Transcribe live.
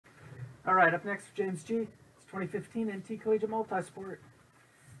All right, up next for James G. It's 2015 NT Collegiate Multisport.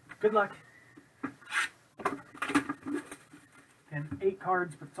 Good luck. Again, 8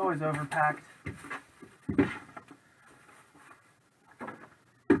 cards, but it's always overpacked.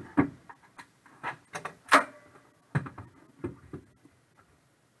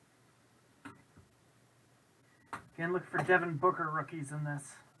 Again, look for Devin Booker rookies in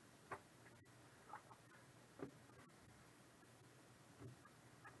this.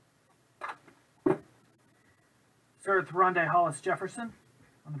 Start with Rondé Hollis Jefferson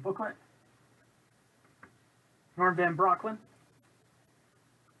on the booklet. Norm Van Brocklin.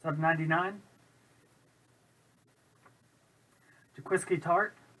 It's up 99. Jaquiski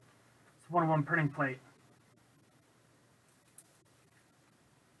Tart. It's a 1/1 printing plate.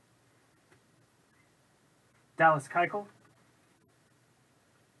 Dallas Keuchel.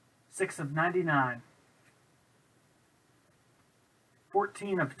 6 of 99.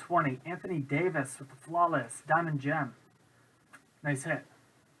 14 of 20. Anthony Davis with the Flawless Diamond Gem. Nice hit.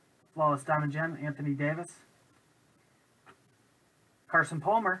 Flawless Diamond Gem, Anthony Davis. Carson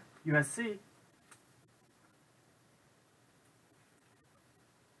Palmer, USC.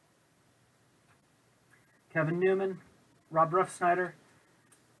 Kevin Newman, Rob Ruffsnyder,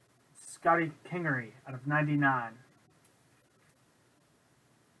 Scotty Kingery out of 99.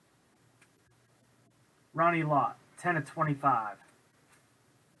 Ronnie Lott, 10 of 25.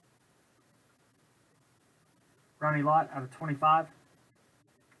 Ronnie Lott out of 25.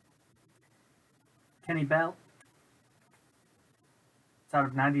 Kenny Bell. It's out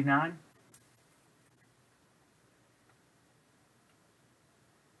of 99.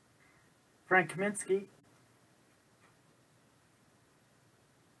 Frank Kaminsky.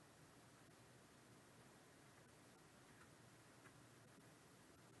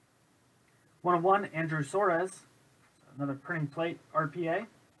 One-of-one, Andrew Soares. Another printing plate, RPA.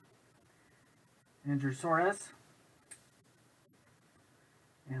 Andrew Soares.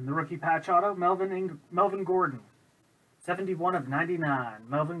 And the rookie patch auto, Melvin Gordon. 71 of 99,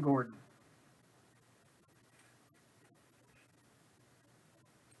 Melvin Gordon.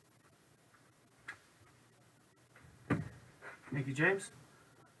 Thank you, James.